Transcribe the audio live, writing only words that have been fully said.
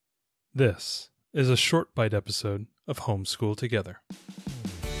This is a short bite episode of Homeschool Together.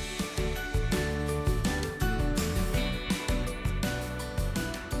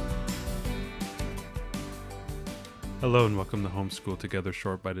 Hello and welcome to Homeschool Together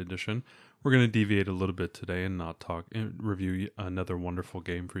Short Bite Edition. We're going to deviate a little bit today and not talk and review another wonderful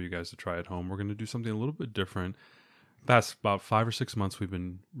game for you guys to try at home. We're going to do something a little bit different. Past about 5 or 6 months, we've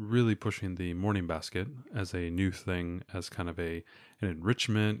been really pushing the morning basket as a new thing, as kind of an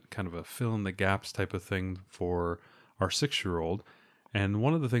enrichment, kind of a fill in the gaps type of thing for our 6-year-old. And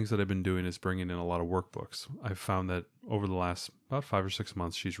one of the things that I've been doing is bringing in a lot of workbooks. I've found that over the last about 5 or 6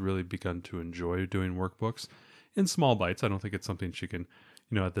 months, she's really begun to enjoy doing workbooks in small bites. I don't think it's something she can,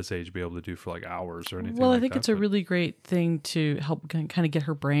 at this age, be able to do for like hours or anything. Well, I think it's a really great thing to help kind of get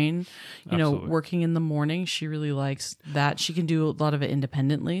her brain, working in the morning. She really likes that. She can do a lot of it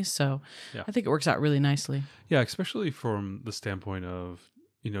independently. So yeah. I think it works out really nicely. Yeah, especially from the standpoint of,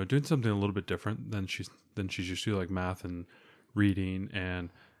 doing something a little bit different than she's used to, like math and reading and,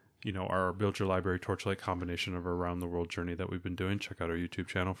 our Build Your Library Torchlight combination of our Around the World journey that we've been doing. Check out our YouTube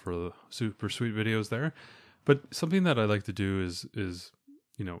channel for the super sweet videos there. But something that I like to do is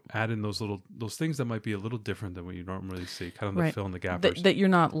add in those things that might be a little different than what you normally see, kind of the fill in the gappers. That you're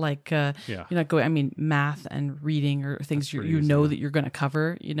not like, you're not going, math and reading or things that you're going to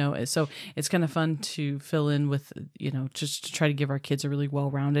cover, So it's kind of fun to fill in with, just to try to give our kids a really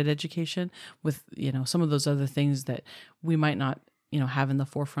well-rounded education with, some of those other things that we might not have in the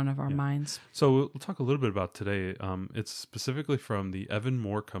forefront of our minds. So we'll talk a little bit about today. It's specifically from the Evan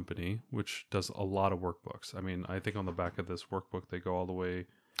Moore Company, which does a lot of workbooks. I mean, I think on the back of this workbook, they go all the way.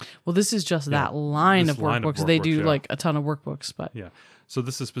 Well, this is just that line of workbooks. They do like a ton of workbooks, but yeah. So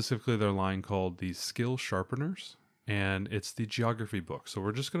this is specifically their line called the Skill Sharpeners, and it's the geography book. So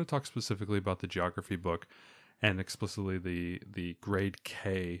we're just going to talk specifically about the geography book and explicitly the grade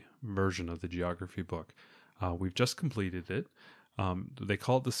K version of the geography book. We've just completed it. They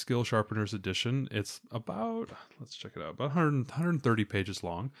call it the Skill Sharpeners Edition. It's about, let's check it out, about 130 pages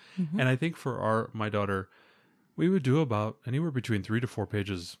long. Mm-hmm. And I think for my daughter, we would do about anywhere between 3 to 4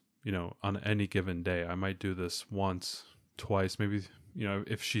 pages, on any given day. I might do this once, twice, maybe,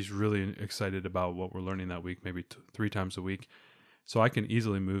 if she's really excited about what we're learning that week, maybe 3 times a week. So I can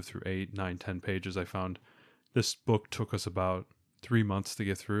easily move through 8, 9, 10 pages. I found this book took us about 3 months to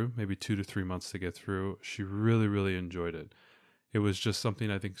get through, maybe 2 to 3 months to get through. She really, really enjoyed it. It was just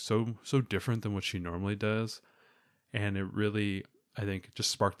something I think so different than what she normally does. And it really, I think, just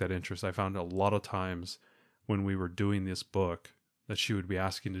sparked that interest. I found a lot of times when we were doing this book that she would be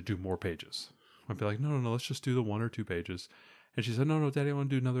asking to do more pages. I'd be like, no, let's just do the 1 or 2 pages. And she said, no, Daddy, I want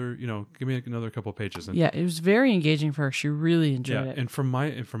to do another, give me another couple pages. And yeah, it was very engaging for her. She really enjoyed it. And from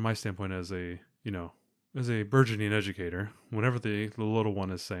my standpoint as a burgeoning educator, whenever the little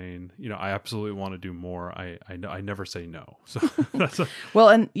one is saying, I absolutely want to do more, I never say no. So that's well,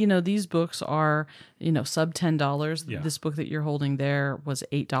 and these books are sub $10. Yeah. This book that you're holding there was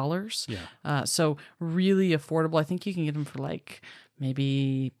 $8. Yeah. So really affordable. I think you can get them for like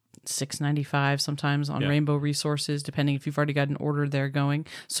maybe $6.95 sometimes on Rainbow Resources, depending if you've already got an order there going.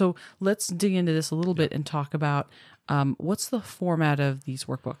 So let's dig into this a little bit and talk about what's the format of these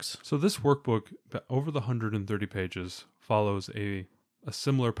workbooks. So this workbook, over the 130 pages, follows a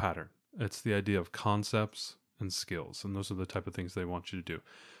similar pattern. It's the idea of concepts and skills, and those are the type of things they want you to do.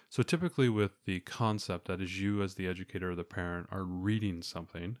 So typically with the concept, that is you as the educator or the parent are reading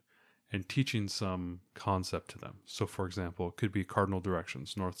something and teaching some concept to them. So for example, it could be cardinal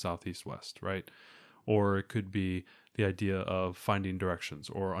directions, north, south, east, west, right? Or it could be the idea of finding directions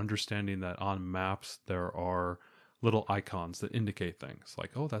or understanding that on maps there are little icons that indicate things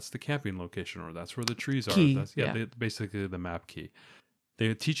like, oh, that's the camping location or that's where the trees are. Key. That's basically the map key.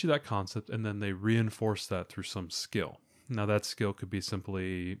 They teach you that concept and then they reinforce that through some skill. Now that skill could be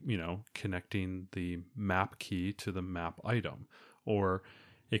simply, connecting the map key to the map item, or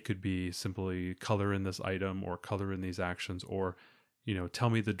it could be simply color in this item or color in these actions, or, tell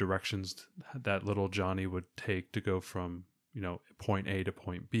me the directions that little Johnny would take to go from, point A to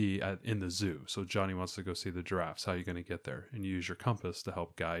point B in the zoo. So Johnny wants to go see the giraffes. How are you going to get there? And you use your compass to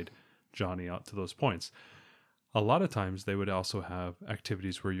help guide Johnny out to those points. A lot of times they would also have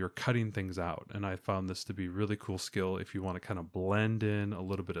activities where you're cutting things out. And I found this to be really cool skill if you want to kind of blend in a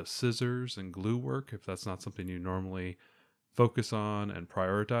little bit of scissors and glue work, if that's not something you normally focus on and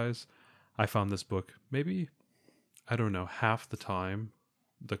prioritize. I found this book maybe, half the time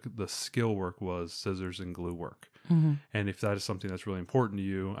the skill work was scissors and glue work. Mm-hmm. And if that is something that's really important to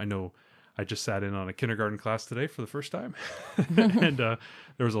you, I know I just sat in on a kindergarten class today for the first time. And there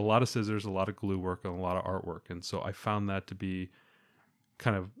was a lot of scissors, a lot of glue work, and a lot of artwork. And so I found that to be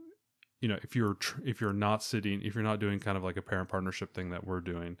kind of if you're not doing kind of like a parent partnership thing that we're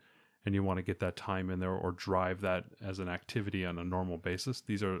doing, and you want to get that time in there or drive that as an activity on a normal basis,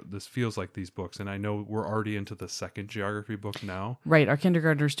 this feels like these books. And I know we're already into the second geography book now. Right. Our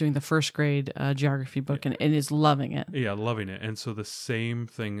kindergartner's doing the first grade geography book and is loving it. Yeah, loving it. And so the same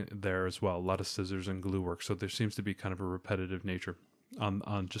thing there as well. A lot of scissors and glue work. So there seems to be kind of a repetitive nature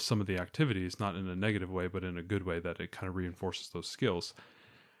on just some of the activities, not in a negative way, but in a good way, that it kind of reinforces those skills.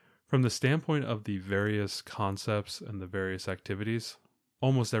 From the standpoint of the various concepts and the various activities,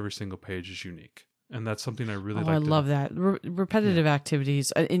 almost every single page is unique. And that's something I really like. I love that. Repetitive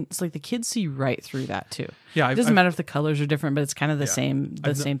activities. It's like the kids see right through that too. Yeah. It doesn't matter if the colors are different, but it's kind of the same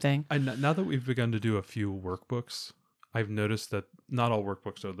thing. Now that we've begun to do a few workbooks, I've noticed that not all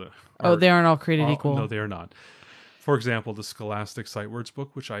workbooks they aren't all created equal. No, they are not. For example, the Scholastic Sight Words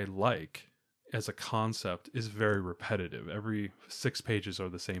book, which I like as a concept, is very repetitive. Every 6 pages are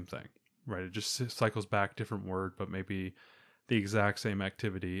the same thing, right? It just cycles back, different word, but maybe the exact same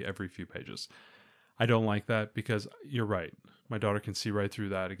activity every few pages. I don't like that because you're right. My daughter can see right through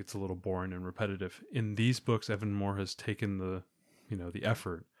that. It gets a little boring and repetitive. In these books, Evan Moore has taken the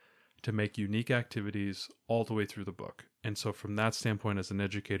effort to make unique activities all the way through the book. And so from that standpoint, as an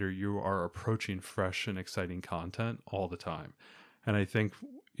educator, you are approaching fresh and exciting content all the time. And I think,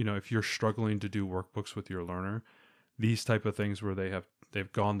 if you're struggling to do workbooks with your learner, these type of things where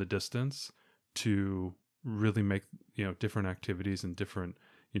they've gone the distance to really make different activities and different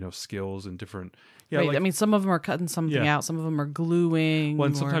skills and different right. Like, some of them are cutting something out, some of them are gluing. Well,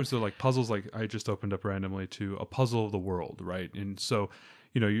 and sometimes they're like puzzles. Like I just opened up randomly to a puzzle of the world, right? And so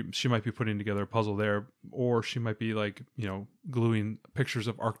she might be putting together a puzzle there, or she might be like gluing pictures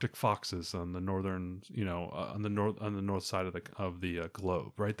of Arctic foxes on the northern on the north side of the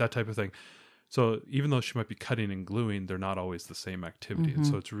globe, right? That type of thing. So even though she might be cutting and gluing, they're not always the same activity, and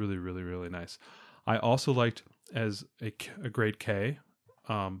so it's really, really, really nice. I also liked, as a grade K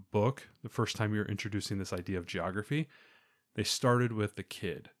book, the first time you're introducing this idea of geography, they started with the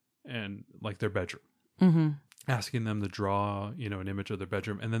kid and like their bedroom, asking them to draw, an image of their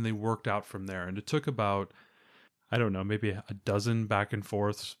bedroom. And then they worked out from there. And it took about, I don't know, maybe a dozen back and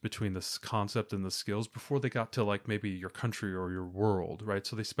forths between this concept and the skills before they got to like maybe your country or your world, right?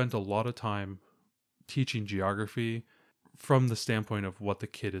 So they spent a lot of time teaching geography from the standpoint of what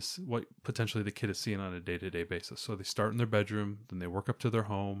potentially the kid is seeing on a day-to-day basis. So they start in their bedroom, then they work up to their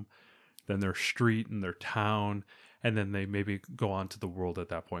home, then their street and their town, and then they maybe go on to the world at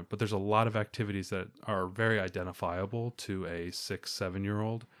that point. But there's a lot of activities that are very identifiable to a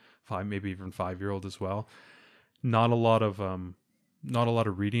 6-7-year-old, maybe even 5-year-old as well. Not a lot of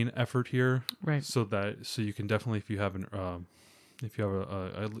reading effort here, right? So you can definitely, if you have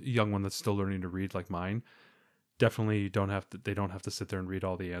a young one that's still learning to read like mine, definitely they don't have to sit there and read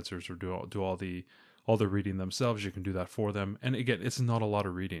all the answers or do all the reading themselves. You can do that for them. And again, it's not a lot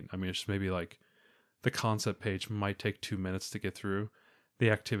of reading. I mean, it's just maybe like the concept page might take 2 minutes to get through. The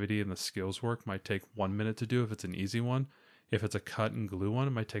activity and the skills work might take 1 minute to do if it's an easy one. If it's a cut and glue one,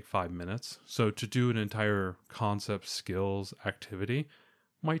 it might take 5 minutes. So to do an entire concept, skills, activity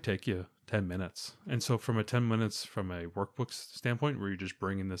might take you 10 minutes. And so from a 10 minutes from a workbook standpoint, where you're just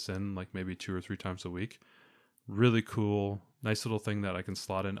bringing this in like maybe 2 or 3 times a week, really cool, nice little thing that I can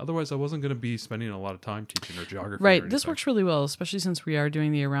slot in. Otherwise, I wasn't going to be spending a lot of time teaching her geography. Right. This works really well, especially since we are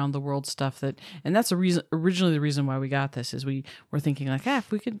doing the around the world stuff. And that's originally the reason why we got this is we were thinking like,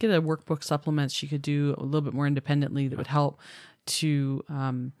 if we could get a workbook supplement she could do a little bit more independently that would help to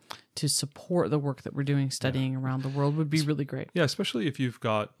support the work that we're doing studying around the world would be really great. Yeah, especially if you've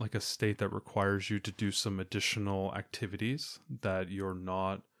got like a state that requires you to do some additional activities that you're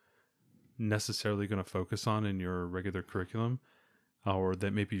not necessarily going to focus on in your regular curriculum, or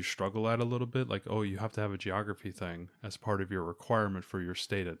that maybe you struggle at a little bit, like, you have to have a geography thing as part of your requirement for your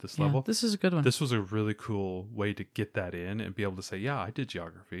state at this level. This is a good one. This was a really cool way to get that in and be able to say, I did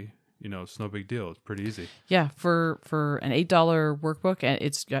geography. It's no big deal. It's pretty easy. Yeah, for an $8 workbook, and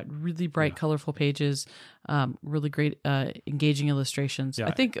it's got really bright, colorful pages, really great, engaging illustrations. Yeah,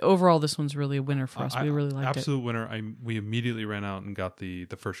 I think overall this one's really a winner for us. We really liked it. Absolute winner. We immediately ran out and got the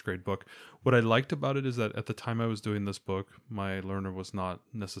first grade book. What I liked about it is that at the time I was doing this book, my learner was not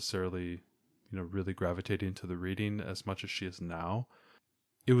necessarily, really gravitating to the reading as much as she is now.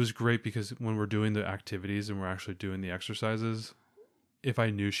 It was great because when we're doing the activities and we're actually doing the exercises, if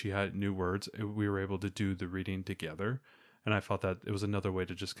I knew she had new words, we were able to do the reading together. And I felt that it was another way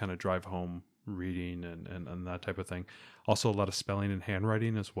to just kind of drive home reading and that type of thing. Also, a lot of spelling and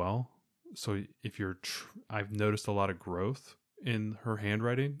handwriting as well. So if I've noticed a lot of growth in her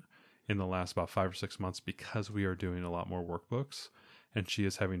handwriting in the last about 5 or 6 months because we are doing a lot more workbooks and she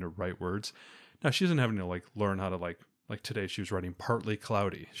is having to write words. Now, she isn't having to like learn how to like today she was writing partly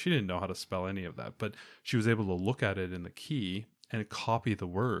cloudy. She didn't know how to spell any of that, but she was able to look at it in the key and copy the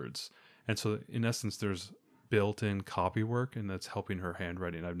words. And so in essence, there's built-in copy work, and that's helping her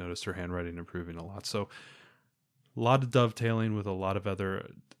handwriting. I've noticed her handwriting improving a lot. So a lot of dovetailing with a lot of other,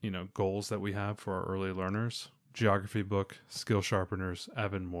 goals that we have for our early learners. Geography book, Skill Sharpeners,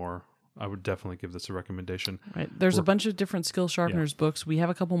 Evan Moore. I would definitely give this a recommendation. Right. There's a bunch of different Skill Sharpeners books. We have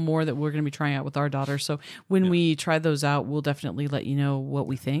a couple more that we're going to be trying out with our daughter. So when we try those out, we'll definitely let you know what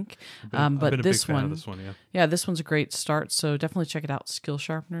we think. But this one, this one's a great start. So definitely check it out. Skill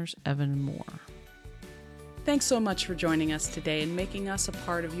Sharpeners, Evan Moore. Thanks so much for joining us today and making us a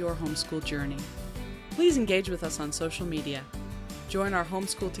part of your homeschool journey. Please engage with us on social media. Join our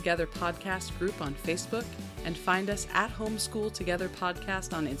Homeschool Together podcast group on Facebook and find us at Homeschool Together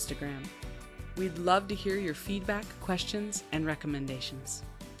Podcast on Instagram. We'd love to hear your feedback, questions, and recommendations.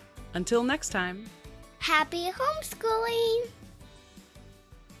 Until next time, happy homeschooling!